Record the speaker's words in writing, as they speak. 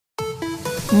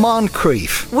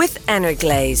Moncrief with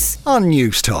Glaze on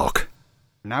News Talk.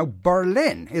 Now,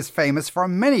 Berlin is famous for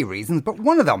many reasons, but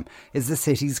one of them is the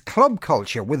city's club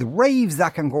culture, with raves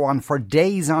that can go on for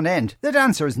days on end. The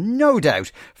dancers, no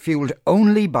doubt, fueled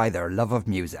only by their love of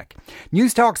music.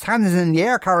 News Talk's Hands in the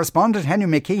Air correspondent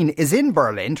Henry McKean is in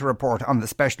Berlin to report on the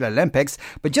Special Olympics,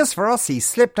 but just for us, he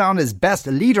slipped on his best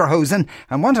lederhosen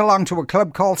and went along to a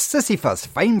club called Sisyphus,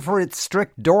 famed for its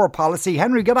strict door policy.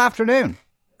 Henry, good afternoon.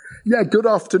 Yeah, good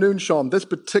afternoon, Sean. This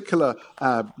particular,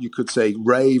 you could say,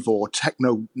 rave or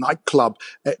techno nightclub,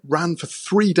 it ran for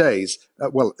 3 days.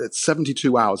 It's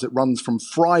 72 hours. It runs from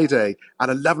Friday at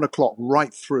 11 o'clock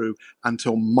right through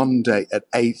until Monday at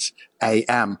 8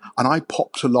 a.m. And I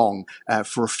popped along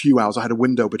for a few hours. I had a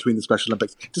window between the Special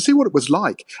Olympics to see what it was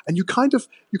like. And you kind of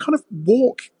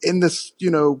walk in this,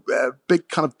 big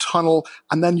kind of tunnel,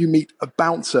 and then you meet a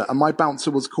bouncer. And my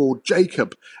bouncer was called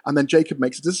Jacob. And then Jacob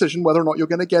makes a decision whether or not you're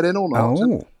going to get in or not.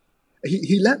 Oh.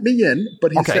 He let me in,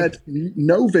 but he said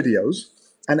no videos.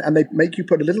 And they make you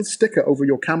put a little sticker over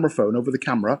your camera phone, over the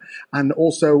camera. And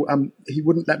also, he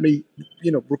wouldn't let me,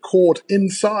 record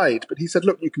inside. But he said,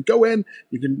 look, you can go in,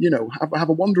 you can, have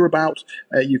a wander about.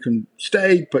 You can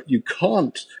stay, but you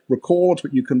can't record.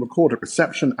 But you can record at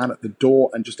reception and at the door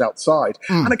and just outside.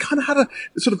 And it kind of had a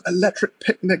sort of electric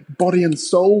picnic body and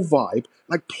soul vibe,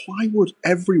 like plywood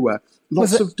everywhere.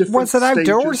 Was it outdoors,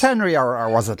 stages. Henry, or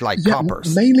was it like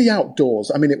coppers? Mainly outdoors.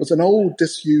 I mean, it was an old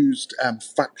disused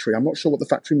factory. I'm not sure what the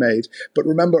factory made, but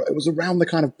remember, it was around the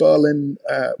kind of Berlin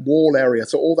Wall area.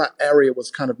 So all that area was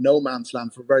kind of no man's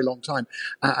land for a very long time.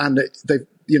 They've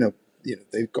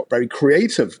got very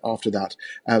creative after that,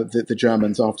 the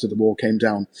Germans, after the wall came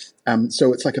down.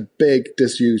 So it's like a big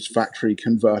disused factory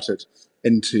converted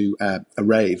into a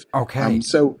rave. Okay.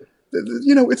 It's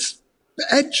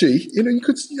edgy,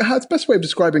 the best way of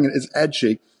describing it is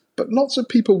edgy, but lots of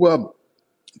people were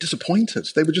disappointed.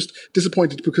 They were just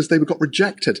disappointed because they got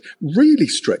rejected. Really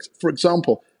strict. For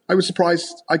example, I was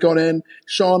surprised I got in.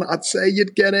 Sean, I'd say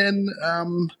you'd get in.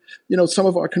 Some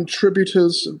of our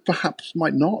contributors perhaps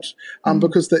might not,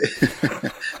 because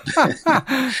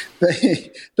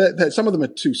some of them are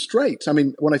too straight. I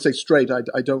mean, when I say straight, I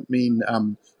don't mean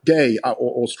gay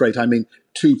or straight. I mean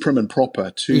too prim and proper,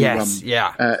 too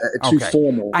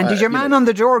formal. And did your man on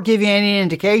the door give you any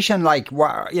indication, like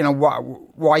why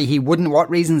he wouldn't, what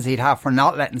reasons he'd have for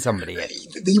not letting somebody in?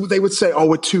 They would say, "Oh,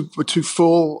 we're too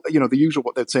full." The usual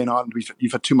what they'd say in Ireland: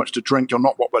 "You've had too much to drink. You're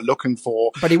not what we're looking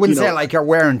for." But he wouldn't say like you're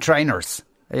wearing trainers.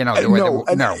 No, not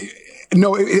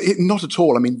at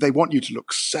all. I mean, they want you to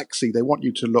look sexy. They want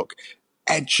you to look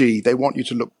edgy. They want you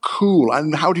to look cool.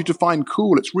 And how do you define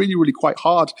cool? It's really, really quite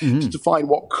hard to define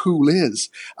what cool is.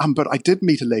 But I did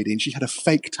meet a lady and she had a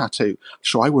fake tattoo.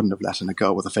 Sure, I wouldn't have let in a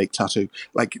girl with a fake tattoo.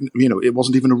 It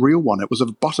wasn't even a real one. It was a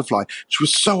butterfly. She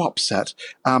was so upset.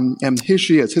 And here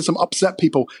she is. Here's some upset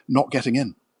people not getting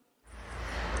in.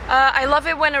 I love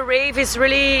it when a rave is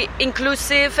really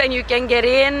inclusive and you can get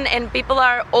in and people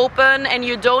are open and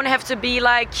you don't have to be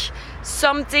like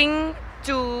something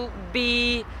to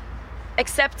be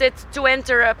accepted to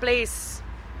enter a place.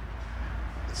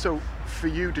 So for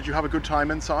you, did you have a good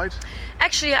time inside?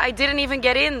 Actually, I didn't even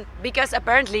get in because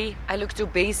apparently I look too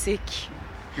basic.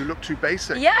 You look too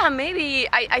basic? Yeah, maybe.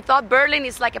 I thought Berlin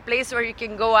is like a place where you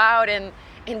can go out and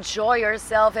enjoy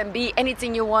yourself and be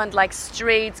anything you want, like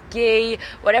straight, gay,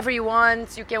 whatever you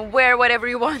want. You can wear whatever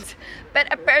you want.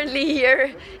 But apparently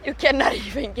here, you cannot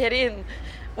even get in.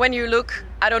 When you look,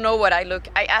 I don't know what I look.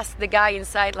 I asked the guy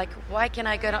inside, like, why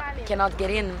cannot get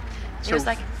in? He was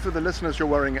like, for the listeners, you're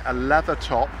wearing a leather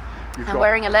top. I'm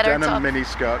wearing a leather denim top. Mini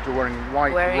skirt. You're wearing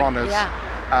white runners.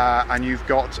 Yeah. And you've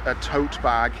got a tote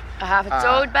bag. I have a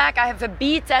tote bag. I have a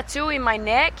bee tattoo in my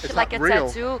neck, is like a real?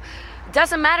 tattoo.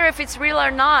 Doesn't matter if it's real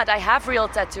or not. I have real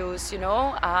tattoos,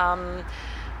 I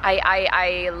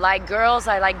like girls.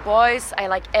 I like boys. I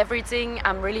like everything.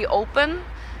 I'm really open.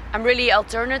 I'm really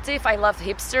alternative. I love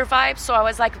hipster vibes. So I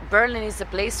was like, Berlin is a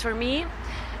place for me.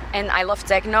 And I love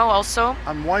techno also.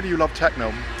 And why do you love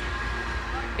techno?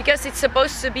 Because it's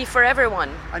supposed to be for everyone.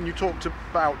 And you talked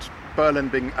about Berlin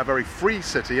being a very free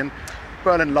city. And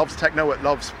Berlin loves techno. It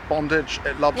loves bondage.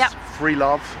 It loves free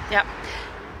love. Yeah.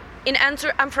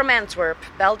 I'm from Antwerp,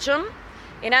 Belgium.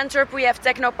 In Antwerp, we have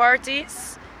techno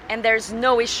parties. And there's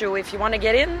no issue. If you want to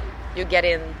get in, you get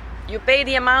in. You pay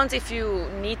the amount if you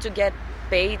need to get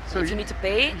paid. So if you need to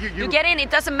pay, you get in. It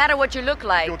doesn't matter what you look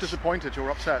like. You're disappointed.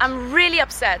 You're upset. I'm really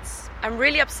upset.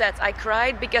 I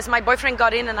cried because my boyfriend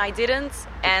got in and I didn't,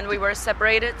 and we were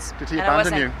separated. Did he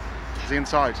abandon you? Is he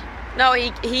inside? No,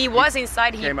 he was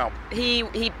inside. He came out.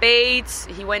 He paid.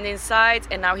 He went inside,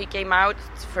 and now he came out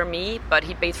for me, but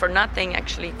he paid for nothing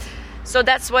actually. So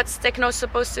that's what techno's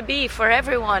supposed to be, for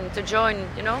everyone to join,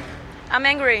 you know? I'm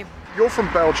angry. You're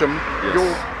from Belgium. Yes.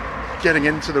 You're getting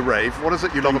into the rave. What is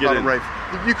it you love about a rave?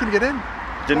 You couldn't get in.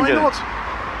 Didn't Why get not?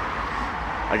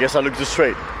 I guess I look too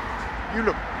straight. You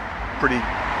look pretty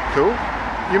cool.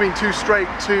 You mean too straight,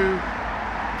 too...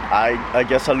 I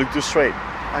guess I look too straight.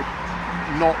 Like,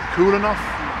 not cool enough?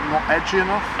 Not edgy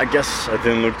enough? I guess I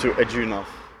didn't look too edgy enough.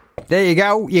 There you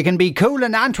go. You can be cool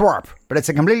in Antwerp, but it's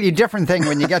a completely different thing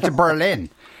when you get to Berlin.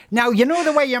 Now, you know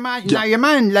the way your man... Yeah. Now, your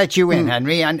man let you in,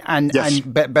 Henry, Yes.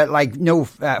 but like no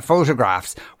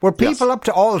photographs. Were people up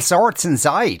to all sorts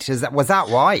inside? Was that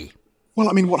why? Well,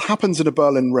 I mean, what happens in a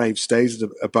Berlin rave stays at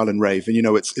a Berlin rave, and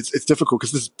it's difficult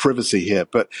because this is privacy here.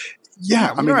 But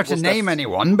yeah, I mean, you don't have to name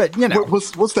anyone, but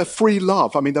was there free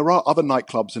love? I mean, there are other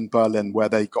nightclubs in Berlin where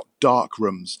they got dark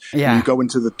rooms. Yeah, you go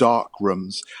into the dark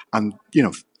rooms, and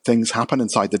things happen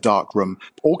inside the dark room,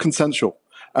 all consensual.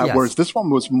 Yes. Whereas this one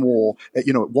was more, it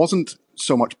wasn't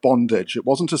so much bondage. It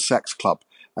wasn't a sex club.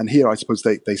 And here, I suppose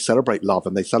they celebrate love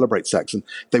and they celebrate sex, and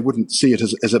they wouldn't see it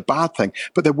as a bad thing.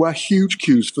 But there were huge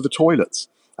queues for the toilets.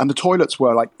 And the toilets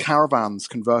were like caravans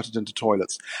converted into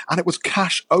toilets. And it was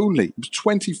cash only. It was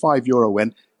 €25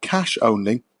 in, cash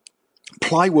only.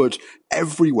 Plywood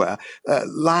everywhere,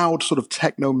 loud sort of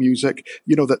techno music,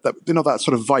 that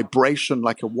sort of vibration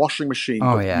like a washing machine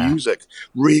music,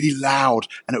 really loud,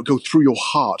 and it would go through your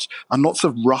heart, and lots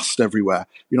of rust everywhere,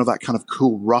 that kind of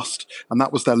cool rust. And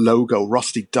that was their logo,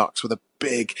 Rusty Ducks, with a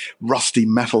big rusty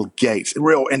metal gate,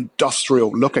 real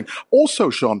industrial looking. Also,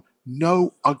 Sean,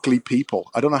 no ugly people.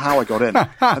 I don't know how I got in.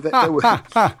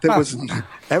 there was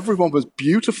everyone was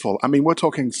beautiful. I mean, we're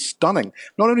talking stunning.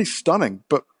 Not only stunning,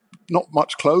 but not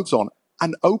much clothes on,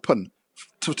 and open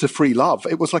to free love.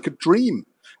 It was like a dream.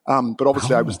 But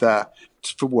obviously I was there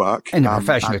for work. In a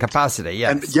professional capacity,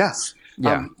 yes. And yes.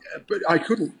 Yeah. But I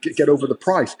couldn't get over the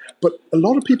price. But a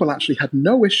lot of people actually had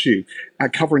no issue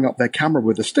at covering up their camera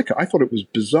with a sticker. I thought it was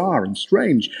bizarre and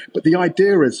strange. But the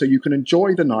idea is so you can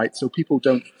enjoy the night, so people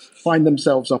don't find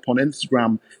themselves up on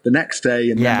Instagram the next day,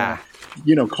 and then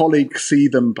colleagues see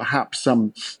them perhaps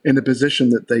in a position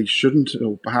that they shouldn't,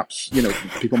 or perhaps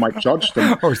people might judge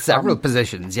them. Or several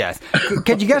positions, yes.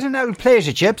 Could you get an old plate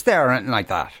of chips there or anything like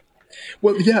that?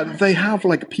 Well, yeah, they have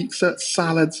like pizza,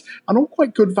 salads, and all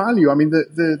quite good value. I mean,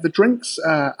 the drinks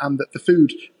and the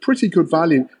food, pretty good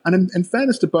value. And in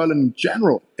fairness to Berlin in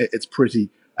general, it's pretty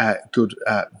good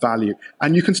value.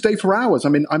 And you can stay for hours. I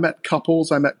mean, I met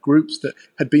couples, I met groups that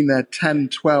had been there 10,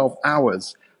 12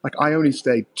 hours. Like, I only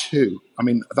stayed 2. I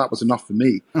mean, that was enough for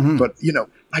me. Mm-hmm. But,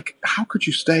 like, how could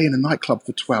you stay in a nightclub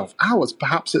for 12 hours?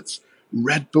 Perhaps it's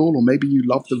Red Bull, or maybe you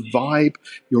love the vibe.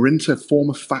 You're into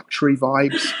former factory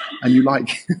vibes, and you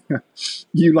like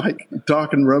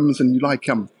darkened rooms, and you like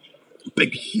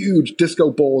big, huge disco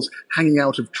balls hanging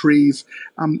out of trees.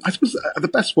 I suppose the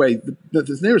best way,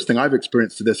 the nearest thing I've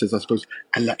experienced to this is, I suppose,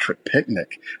 Electric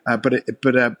Picnic, but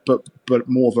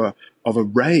more of a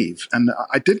rave. And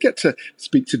I did get to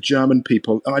speak to German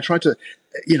people, and I tried to,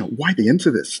 why they into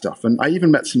this stuff. And I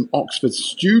even met some Oxford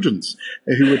students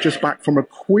who were just back from a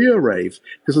queer rave,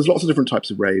 because there's lots of different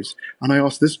types of raves. And I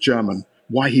asked this German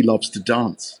why he loves to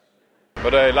dance.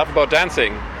 What I love about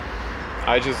dancing,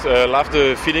 I just love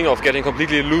the feeling of getting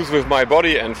completely loose with my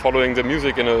body and following the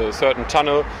music in a certain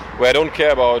tunnel where I don't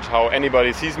care about how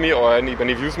anybody sees me or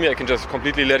anybody views me. I can just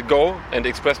completely let go and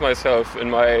express myself in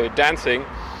my dancing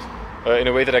in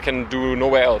a way that I can do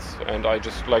nowhere else. And I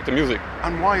just like the music.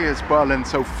 And why is Berlin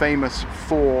so famous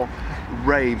for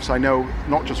raves? I know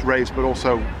not just raves, but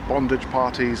also bondage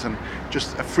parties and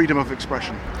just a freedom of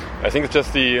expression. I think it's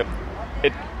just the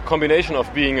combination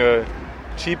of being a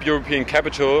cheap European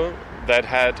capital that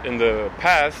had in the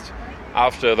past,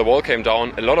 after the wall came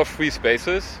down, a lot of free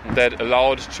spaces that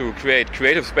allowed to create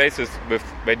creative spaces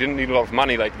they didn't need a lot of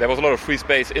money. Like, there was a lot of free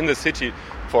space in the city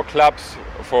for clubs,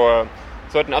 for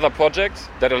certain other projects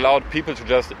that allowed people to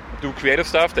just do creative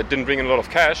stuff that didn't bring in a lot of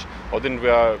cash or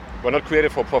were not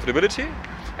created for profitability.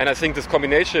 And I think this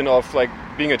combination of like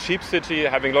being a cheap city,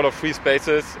 having a lot of free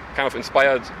spaces, kind of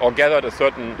inspired or gathered a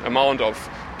certain amount of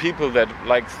people that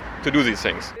likes to do these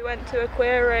things. We went to a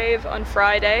queer rave on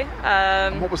Friday.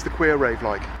 What was the queer rave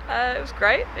like? It was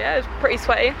great. Yeah, it was pretty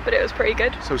sweaty, but it was pretty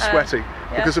good. So sweaty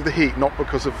because of the heat, not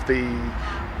because of the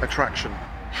attraction?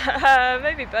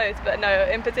 Maybe both, but no,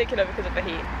 in particular because of the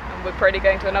heat. And we're probably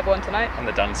going to another one tonight. And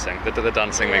the dancing. The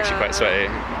dancing makes you quite sweaty.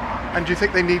 And do you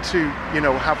think they need to,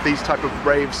 have these type of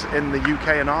raves in the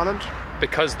UK and Ireland?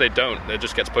 Because they don't. It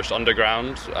just gets pushed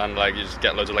underground, and like you just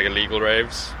get loads of like illegal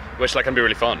raves, which like can be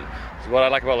really fun. So what I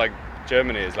like about like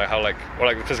Germany is like how like, or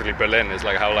like physically Berlin is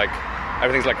like how like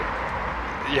everything's like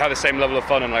you have the same level of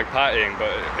fun and like partying, but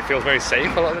it feels very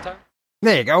safe a lot of the time.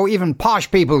 There you go. Even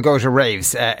posh people go to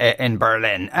raves in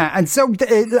Berlin. And so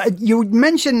you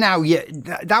mentioned now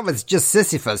that was just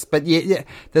Sisyphus, but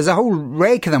there's a whole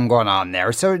rake of them going on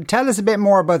there. So tell us a bit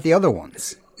more about the other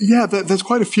ones. Yeah, there's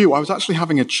quite a few. I was actually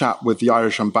having a chat with the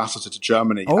Irish ambassador to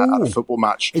Germany at a football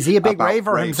match. Is he a big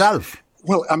raver himself?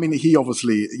 Well, I mean, he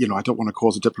obviously, I don't want to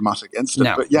cause a diplomatic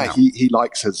incident, but he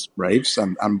likes his raves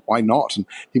and why not? And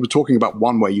he was talking about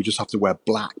one where you just have to wear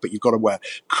black, but you've got to wear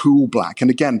cool black. And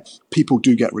again, people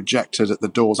do get rejected at the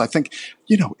doors. I think,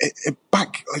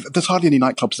 there's hardly any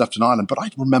nightclubs left in Ireland, but I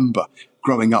remember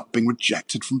growing up being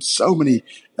rejected from so many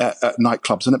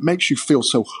nightclubs, and it makes you feel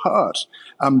so hurt.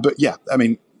 But yeah, I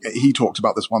mean, he talked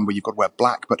about this one where you've got to wear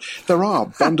black, but there are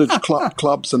bondage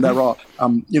clubs and there are,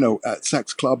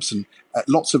 sex clubs and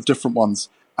lots of different ones.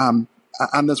 And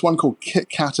there's one called Kit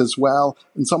Kat as well.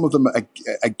 And some of them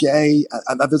are gay.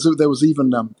 And there was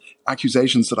even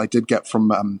accusations that I did get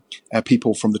from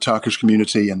people from the Turkish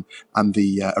community and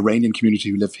the Iranian community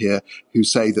who live here who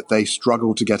say that they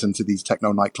struggle to get into these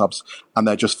techno nightclubs and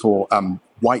they're just for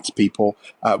white people,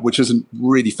 which isn't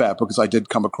really fair because I did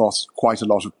come across quite a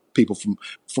lot of people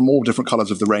from all different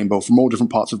colors of the rainbow, from all different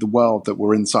parts of the world that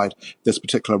were inside this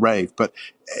particular rave. But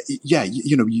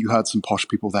you heard some posh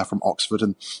people there from Oxford,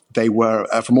 and they were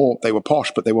they were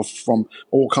posh, but they were from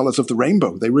all colors of the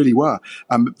rainbow. They really were.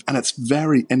 And it's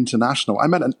very international. I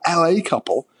met an LA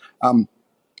couple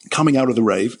coming out of the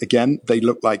rave. Again, they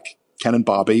looked like Ken and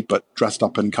Barbie, but dressed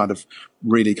up in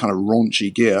really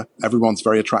raunchy gear. Everyone's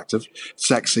very attractive,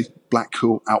 sexy, black,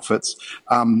 cool outfits.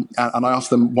 And I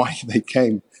asked them why they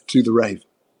came to the rave.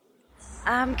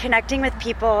 Connecting with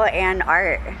people and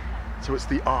art. So it's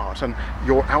the art, and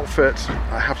your outfit,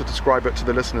 I have to describe it to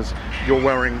the listeners. You're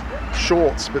wearing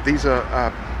shorts, but these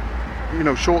are,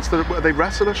 shorts are they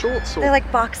wrestler shorts? Or they're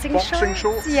like boxing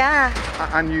shorts? Yeah.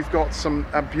 And you've got some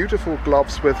beautiful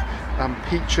gloves with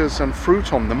peaches and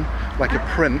fruit on them, like a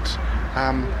print.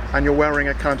 And you're wearing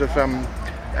a kind of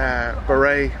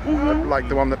beret, like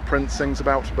the one that Prince sings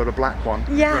about, but a black one.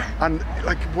 Yeah. And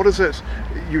what is it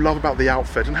you love about the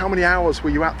outfit? And how many hours were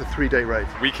you at the 3-day rave?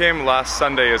 We came last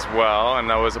Sunday as well, and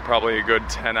that was probably a good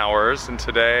 10 hours. And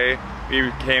today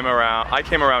I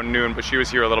came around noon, but she was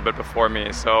here a little bit before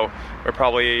me, so we're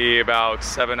probably about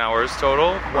 7 hours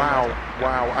total. Wow.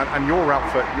 And your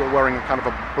outfit, you're wearing a kind of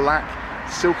a black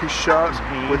silky shirt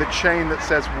with a chain that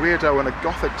says weirdo in a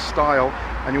gothic style,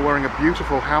 and you're wearing a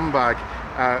beautiful handbag.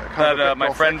 That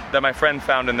my friend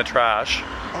found in the trash.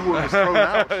 Oh, it was thrown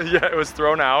out. Yeah, it was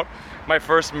thrown out. My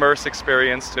first immerse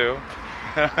experience too.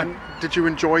 And did you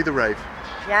enjoy the rave?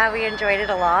 Yeah, we enjoyed it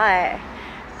a lot.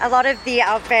 A lot of the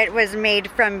outfit was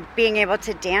made from being able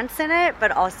to dance in it,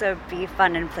 but also be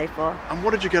fun and playful. And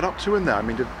what did you get up to in there? I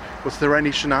mean, was there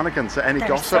any shenanigans, any There's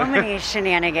gossip? So many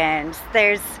shenanigans.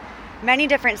 There's many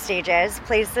different stages,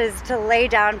 places to lay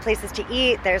down, places to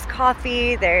eat. There's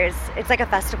coffee. It's like a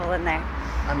festival in there.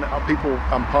 And are people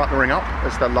partnering up?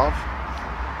 Is there love?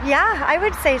 Yeah, I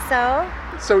would say so.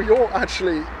 So you're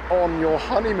actually on your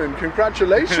honeymoon.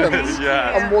 Congratulations.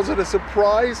 Yeah. And was it a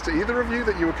surprise to either of you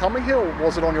that you were coming here, or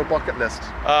was it on your bucket list?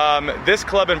 This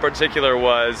club in particular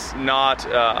was not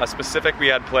a specific we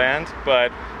had planned,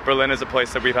 but Berlin is a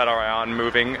place that we've had our eye on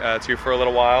moving to for a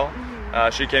little while.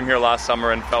 She came here last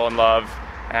summer and fell in love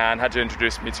and had to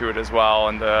introduce me to it as well.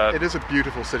 And it is a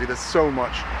beautiful city. There's so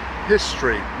much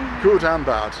history, good and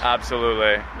bad.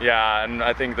 Absolutely, yeah. And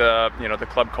I think the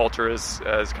club culture is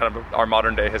kind of our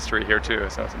modern day history here too.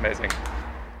 So it's amazing.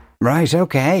 Right,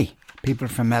 okay. People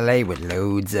from LA with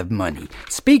loads of money.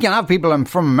 Speaking of people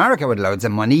from America with loads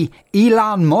of money,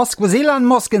 Elon Musk. Was Elon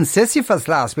Musk in Sisyphus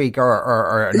last week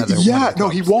or another? Yeah, no,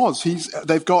 he was.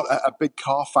 They've got a big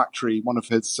car factory, one of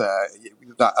his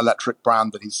that electric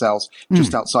brand that he sells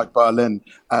just outside Berlin.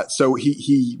 So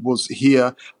he was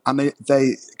here, and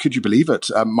they could you believe it?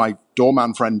 My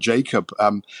doorman friend Jacob,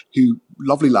 who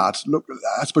lovely lad, looked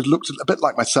a bit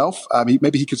like myself.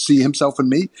 Maybe he could see himself in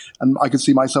me, and I could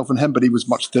see myself in him. But he was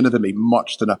much thinner than me,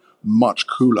 much thinner, much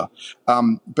cooler.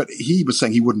 But he was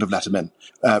saying he wouldn't have let him in.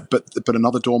 But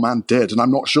another doorman did, and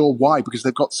I'm not sure why, because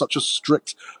they've got such a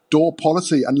strict door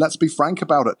policy. And let's be frank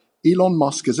about it. Elon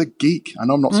Musk is a geek. I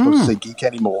know I'm not supposed to say geek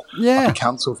anymore. Yeah. I've been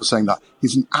cancelled for saying that.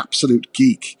 He's an absolute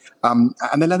geek. And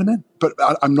they let him in. But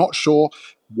I'm not sure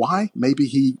why. Maybe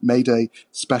he made a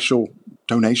special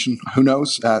donation, who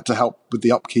knows, to help with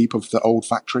the upkeep of the old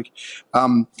factory.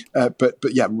 But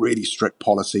yeah, really strict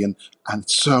policy and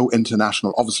so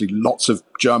international. Obviously, lots of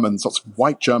Germans, lots of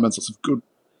white Germans, lots of good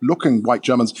looking white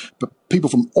Germans, but people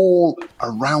from all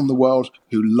around the world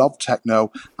who love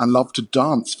techno and love to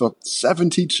dance for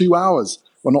 72 hours.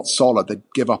 well, not solid, they'd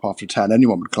give up after 10.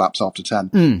 Anyone would collapse after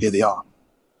 10. Here they are.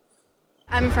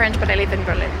 I'm French, but I live in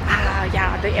Berlin.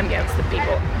 Yeah, the ambience, the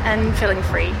people, and feeling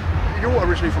free. You're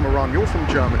originally from Iran, you're from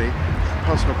Germany.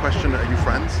 Personal question, are you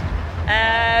friends?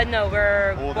 No,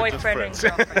 we're boyfriend and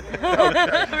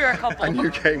girlfriend. We're a couple. And you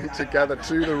came together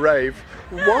to the rave.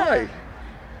 Why?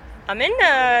 I mean,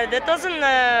 that doesn't,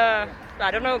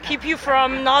 I don't know, keep you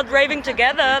from not raving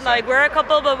together. Like, we're a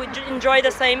couple, but we enjoy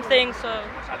the same thing, so...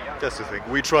 That's the thing.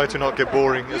 We try to not get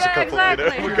boring as a couple,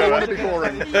 exactly. We don't want to be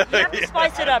boring. You have to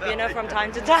spice it up, from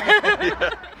time to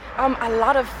time. A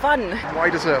lot of fun. Why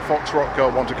does a Foxrock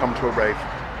girl want to come to a rave?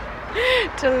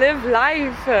 To live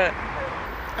life.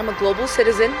 I'm a global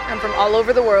citizen. I'm from all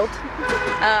over the world.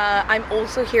 I'm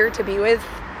also here to be with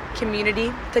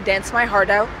community, to dance my heart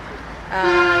out,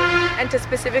 and to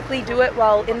specifically do it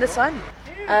while in the sun.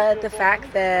 The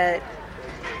fact that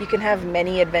you can have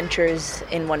many adventures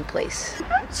in one place.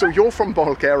 So you're from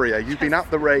Bulgaria. You've been at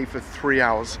the rave for 3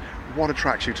 hours. What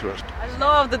attracts you to it? I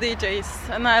love the DJs,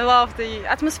 and I love the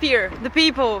atmosphere, the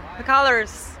people, the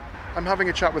colors. I'm having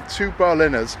a chat with two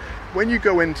Berliners. When you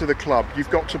go into the club, you've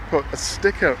got to put a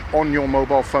sticker on your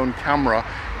mobile phone camera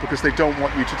because they don't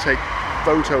want you to take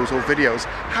photos or videos.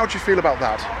 How do you feel about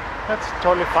that? That's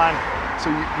totally fine. So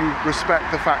you respect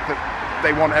the fact that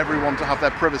they want everyone to have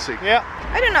their privacy? Yeah.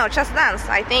 I don't know, just dance.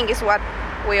 I think is what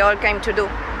we all came to do,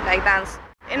 like dance.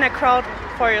 In a crowd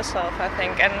for yourself, I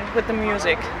think, and with the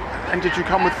music. And did you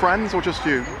come with friends or just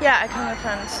you? Yeah, I come with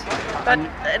friends. But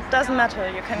it doesn't matter.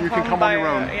 You can come on your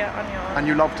own. On your own. And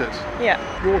you loved it? Yeah.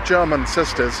 You're German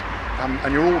sisters,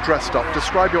 and you're all dressed up.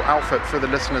 Describe your outfit for the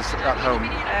listeners at home.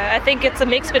 I think it's a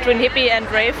mix between hippie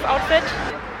and rave outfit.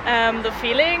 The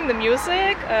feeling, the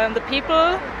music, the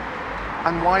people.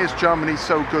 And why is Germany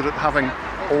so good at having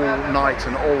all night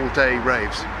and all day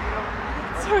raves?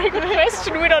 It's a very good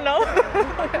question. We don't know.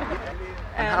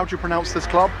 And how do you pronounce this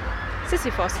club?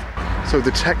 Sisyphos. So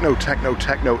the techno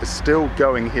is still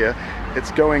going here.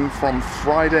 It's going from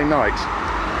Friday night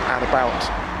at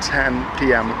about 10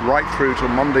 p.m. right through to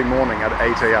Monday morning at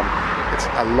 8 a.m. It's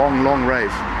a long, long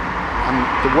rave.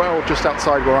 And the world just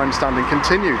outside where I'm standing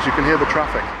continues. You can hear the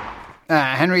traffic.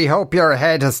 Henry, hope your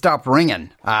head has stopped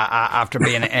ringing after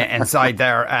being inside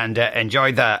there and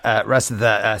enjoy the rest of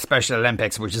the Special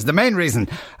Olympics, which is the main reason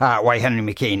why Henry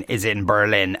McKean is in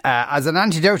Berlin. As an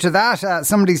antidote to that,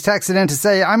 somebody's texted in to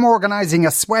say, I'm organising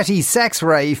a sweaty sex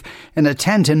rave in a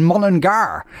tent in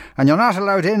Mullingar, and you're not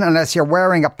allowed in unless you're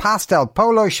wearing a pastel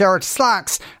polo shirt,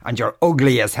 slacks, and you're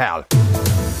ugly as hell.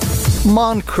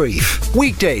 Moncrief,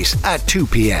 weekdays at 2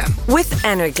 p.m. with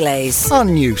Energlaze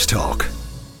on News Talk.